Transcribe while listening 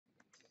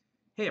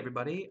Hey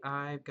everybody,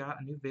 I've got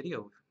a new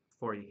video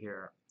for you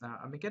here.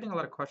 I've been getting a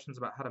lot of questions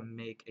about how to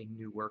make a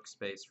new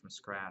workspace from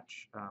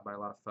scratch by a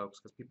lot of folks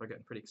because people are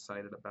getting pretty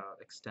excited about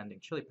extending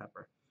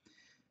ChiliPeppr.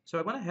 So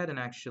I went ahead and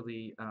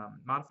actually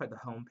modified the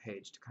home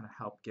page to kind of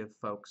help give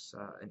folks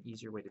an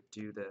easier way to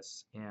do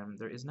this. And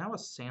there is now a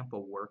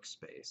sample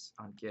workspace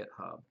on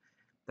GitHub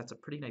that's a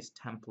pretty nice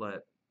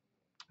template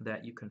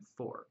that you can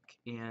fork.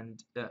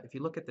 And if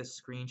you look at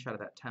this screenshot of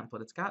that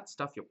template, it's got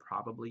stuff you'll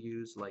probably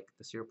use, like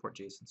the serial port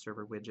JSON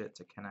server widget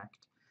to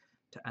connect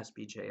to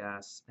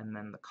SBJS, and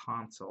then the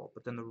console.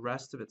 But then the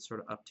rest of it's sort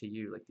of up to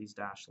you, like these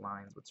dashed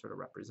lines would sort of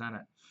represent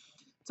it.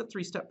 It's a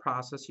three-step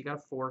process. You got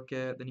to fork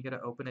it, then you got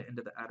to open it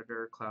into the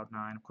editor,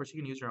 Cloud9. Of course,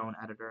 you can use your own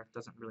editor. It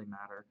doesn't really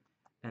matter.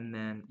 And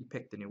then you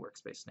pick the new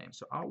workspace name.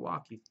 So I'll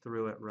walk you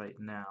through it right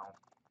now.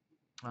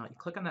 You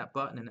click on that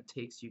button and it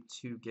takes you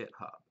to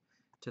GitHub,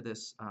 to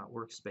this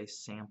workspace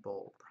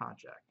sample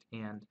project.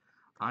 And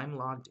I'm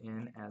logged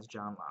in as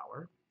John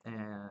Lauer,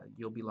 and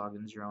you'll be logged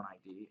in as your own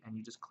ID, and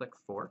you just click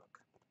fork.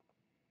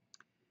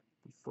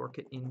 You fork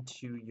it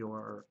into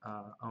your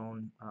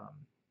own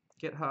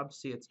GitHub.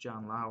 See, it's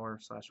John Lauer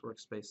 /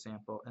 workspace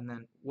sample. And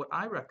then what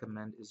I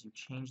recommend is you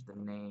change the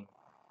name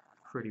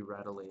pretty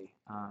readily.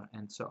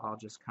 And so I'll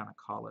just kind of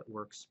call it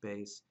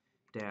workspace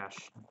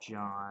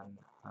John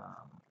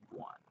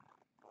 1.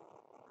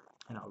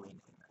 And I'll rename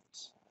it.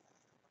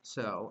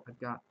 So I've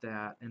got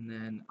that, and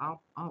then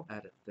I'll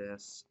edit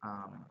this.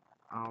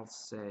 I'll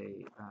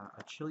say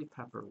a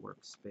ChiliPeppr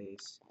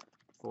workspace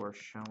for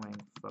showing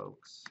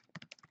folks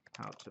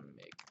how to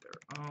make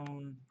their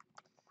own.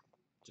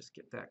 Just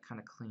get that kind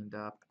of cleaned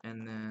up,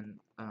 and then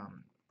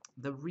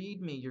the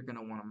README you're going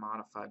to want to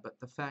modify. But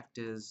the fact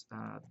is,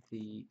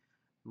 the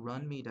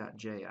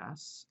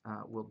runme.js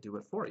will do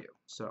it for you.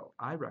 So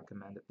I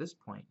recommend at this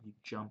point you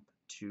jump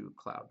to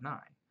Cloud9.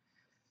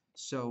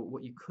 So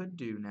what you could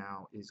do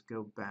now is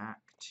go back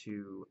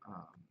to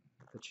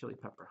the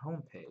ChiliPeppr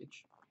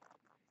homepage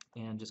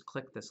and just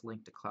click this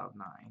link to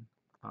Cloud9,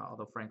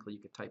 although frankly you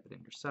could type it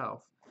in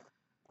yourself.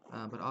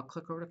 But I'll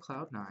click over to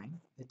Cloud9.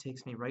 It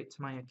takes me right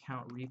to my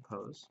account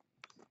repos.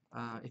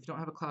 If you don't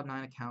have a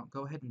Cloud9 account,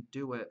 go ahead and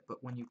do it, but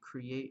when you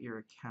create your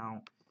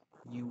account,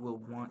 you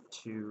will want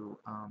to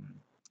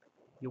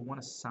you'll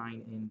want to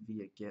sign in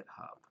via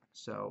GitHub.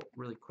 So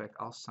really quick,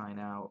 I'll sign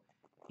out,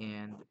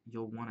 and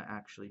you'll want to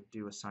actually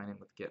do a sign in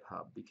with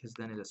GitHub, because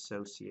then it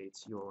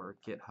associates your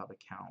GitHub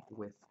account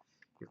with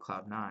your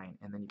Cloud9,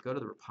 and then you go to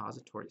the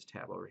repositories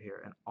tab over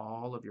here, and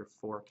all of your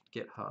forked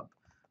GitHub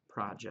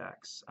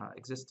projects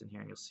exist in here,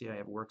 and you'll see I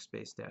have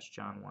workspace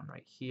John 1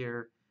 right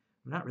here.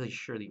 I'm not really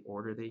sure the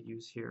order they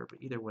use here,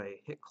 but either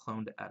way, hit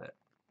clone to edit.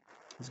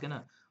 It's going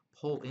to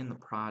pull in the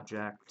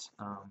project.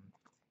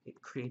 It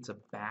creates a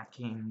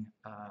backing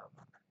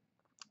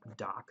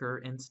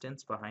Docker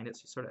instance behind it,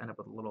 so you sort of end up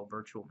with a little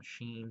virtual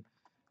machine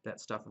that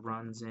stuff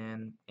runs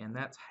in, and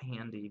that's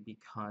handy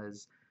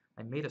because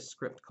I made a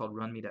script called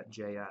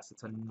runme.js.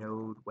 It's a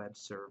Node web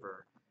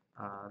server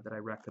that I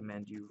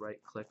recommend you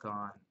right-click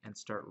on and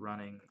start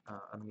running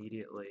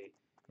immediately,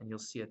 and you'll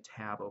see a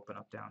tab open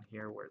up down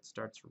here where it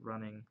starts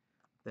running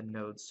the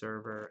Node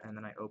server, and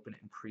then I open it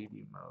in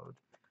preview mode.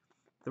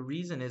 The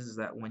reason is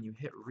that when you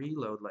hit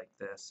reload like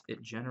this,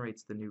 it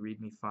generates the new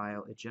README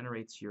file, it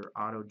generates your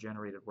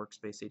auto-generated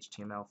workspace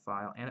HTML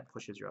file, and it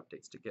pushes your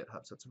updates to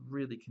GitHub. So it's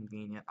really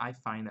convenient. I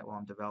find that while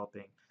I'm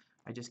developing,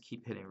 I just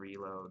keep hitting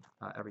reload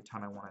every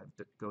time I want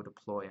to go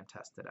deploy and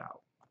test it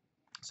out.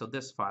 So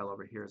this file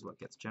over here is what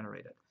gets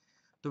generated.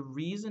 The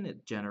reason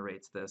it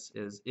generates this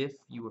is if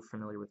you were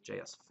familiar with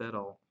JS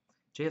Fiddle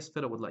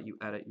would let you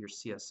edit your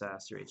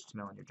CSS, your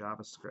HTML, and your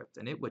JavaScript,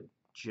 and it would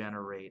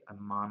generate a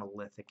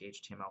monolithic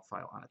HTML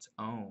file on its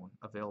own,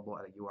 available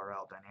at a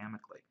URL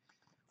dynamically.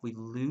 We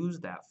lose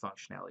that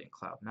functionality in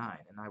Cloud9,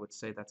 and I would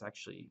say that's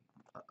actually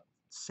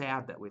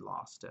sad that we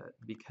lost it,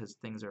 because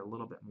things are a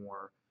little bit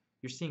more,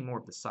 you're seeing more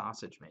of the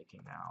sausage making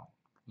now,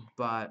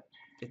 but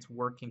it's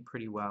working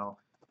pretty well.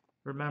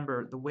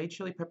 Remember, the way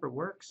ChiliPeppr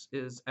works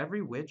is every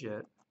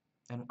widget,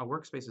 and a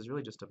workspace is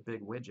really just a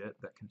big widget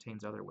that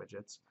contains other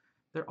widgets,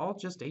 they're all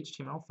just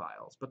HTML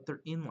files, but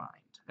they're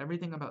inlined.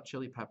 Everything about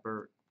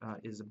ChiliPeppr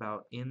is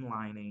about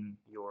inlining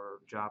your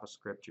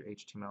JavaScript, your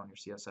HTML, and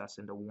your CSS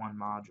into one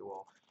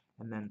module,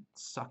 and then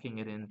sucking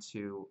it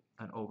into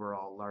an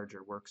overall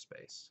larger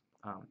workspace.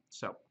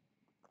 So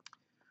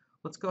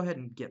let's go ahead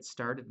and get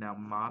started now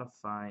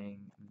modifying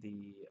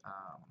the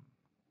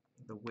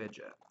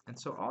widget. And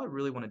so all I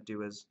really want to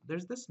do is,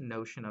 there's this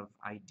notion of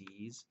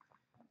IDs,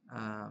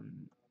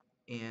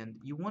 and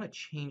you want to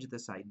change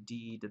this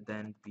ID to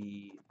then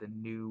be the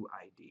new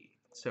ID.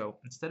 So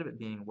instead of it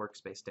being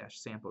workspace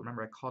sample,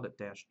 remember I called it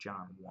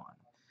John 1.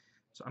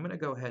 So I'm going to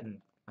go ahead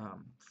and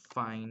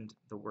find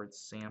the word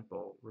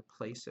sample,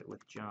 replace it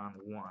with John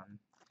 1,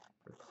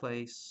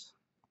 replace,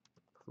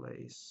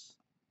 replace,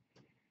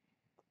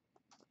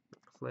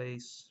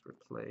 replace,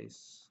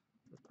 replace,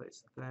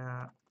 replace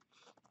that,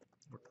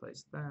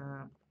 replace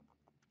that,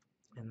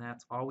 and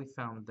that's all we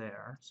found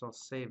there. So I'll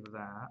save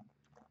that.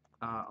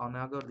 I'll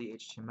now go to the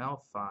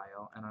HTML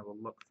file, and I will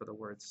look for the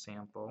word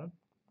sample,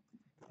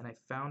 and I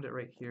found it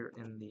right here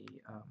in the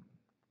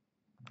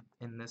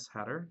in this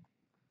header,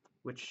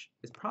 which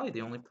is probably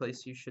the only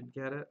place you should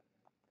get it.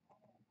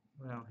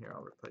 Well, here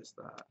I'll replace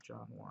that,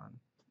 John 1.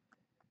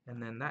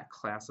 And then that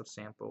class of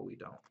sample we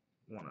don't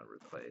want to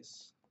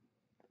replace.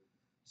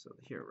 So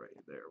here,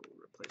 right there,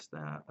 we'll replace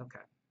that. Okay,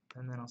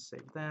 and then I'll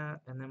save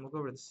that, and then we'll go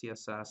over to the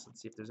CSS and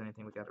see if there's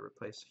anything we got to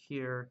replace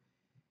here.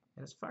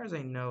 And as far as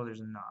I know,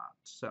 there's not.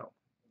 So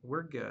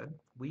we're good.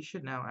 We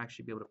should now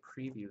actually be able to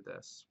preview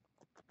this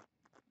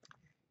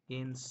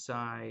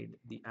inside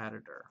the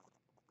editor.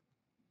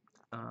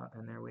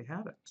 And there we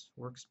have it.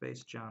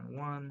 Workspace John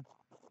 1.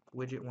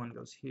 Widget 1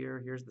 goes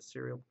here. Here's the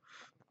serial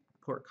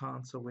port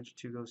console. Widget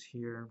 2 goes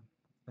here.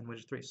 And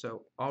widget 3.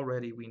 So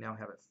already we now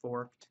have it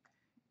forked.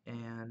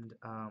 And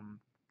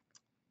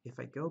if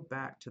I go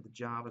back to the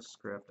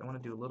JavaScript, I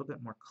want to do a little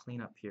bit more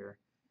cleanup here.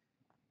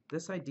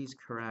 This ID is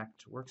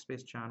correct.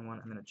 Workspace John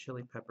 1 and then a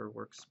ChiliPeppr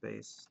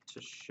Workspace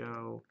to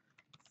show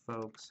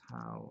folks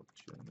how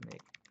to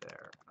make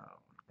their own.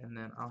 And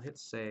then I'll hit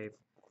save.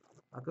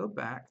 I'll go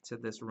back to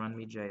this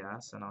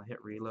runme.js and I'll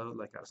hit reload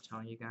like I was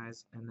telling you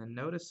guys, and then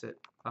notice it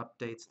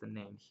updates the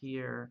name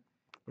here.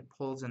 It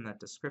pulls in that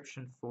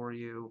description for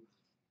you.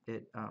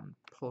 It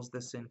pulls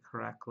this in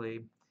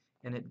correctly,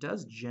 and it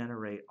does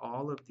generate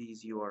all of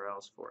these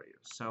URLs for you.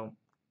 So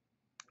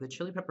the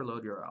ChiliPeppr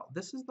load URL,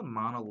 this is the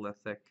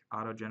monolithic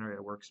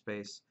auto-generated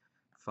workspace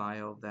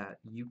file that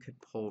you could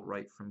pull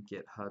right from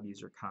GitHub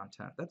user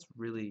content. That's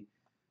really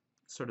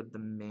sort of the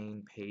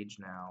main page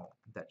now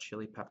that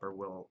ChiliPeppr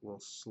will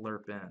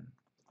slurp in.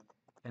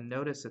 And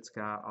notice it's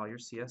got all your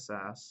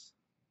CSS,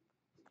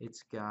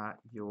 it's got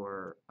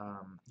your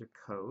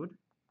code,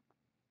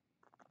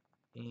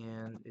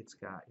 and it's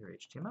got your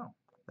HTML.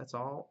 That's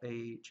all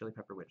a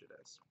ChiliPeppr widget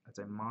is. It's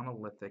a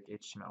monolithic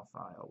HTML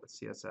file with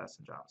CSS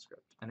and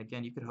JavaScript. And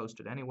again, you could host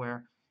it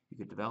anywhere, you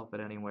could develop it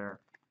anywhere.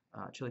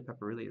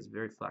 ChiliPeppr really is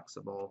very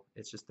flexible.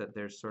 It's just that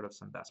there's sort of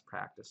some best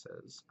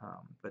practices,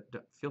 but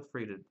feel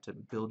free to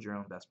build your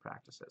own best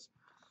practices.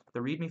 The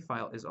README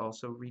file is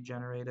also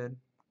regenerated,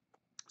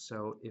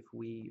 so if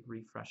we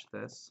refresh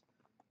this,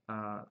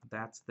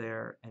 that's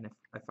there. And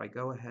if I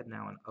go ahead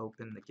now and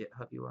open the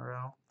GitHub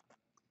URL,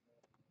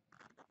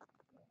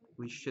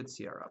 we should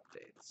see our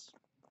updates.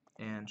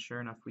 And sure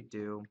enough, we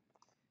do.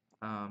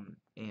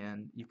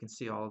 And you can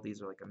see all of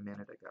these are like a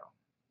minute ago.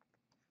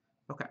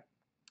 Okay,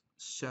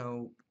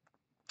 so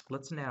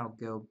let's now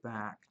go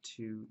back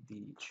to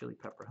the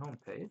ChiliPeppr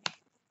homepage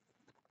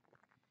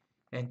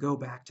and go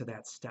back to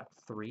that step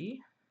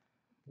 3,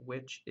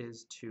 which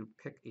is to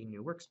pick a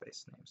new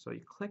workspace name. So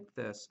you click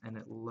this and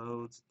it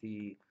loads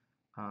the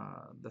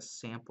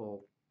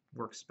sample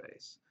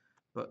workspace.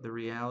 But the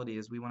reality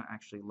is we want to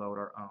actually load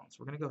our own. So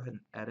we're going to go ahead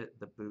and edit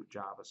the boot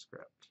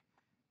JavaScript.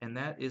 And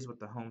that is what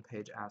the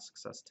homepage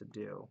asks us to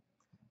do.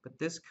 But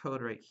this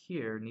code right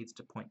here needs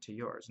to point to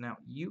yours. Now,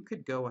 you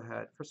could go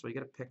ahead, first of all, you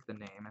got to pick the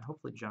name, and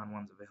hopefully John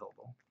 1's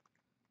available.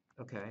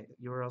 Okay,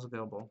 URL's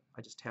available.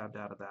 I just tabbed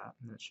out of that,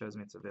 and it shows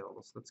me it's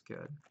available, so that's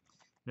good.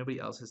 Nobody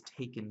else has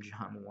taken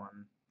John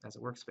 1 as a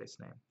workspace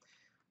name.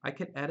 I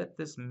could edit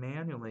this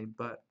manually,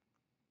 but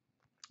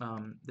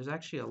there's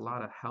actually a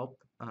lot of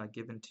help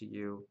given to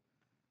you.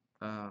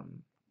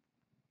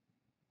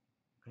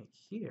 Right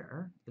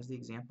here is the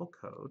example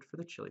code for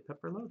the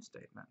ChiliPeppr load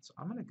statement. So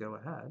I'm going to go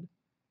ahead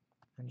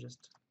and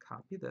just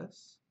copy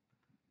this,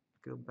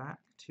 go back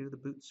to the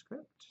boot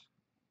script,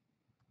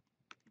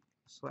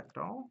 select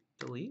all,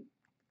 delete,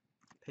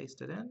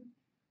 paste it in,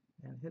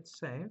 and hit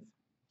save.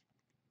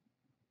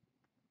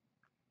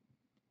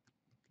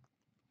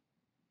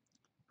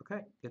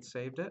 Okay, it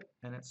saved it,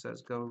 and it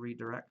says go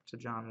redirect to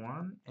John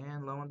 1,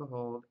 and lo and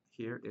behold,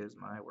 here is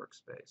my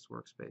workspace,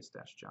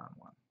 workspace-John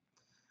 1.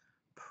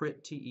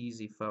 Pretty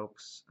easy,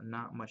 folks,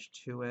 not much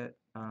to it.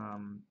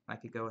 I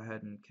could go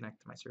ahead and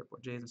connect to my serial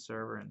port JSON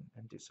server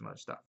and do some other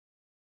stuff.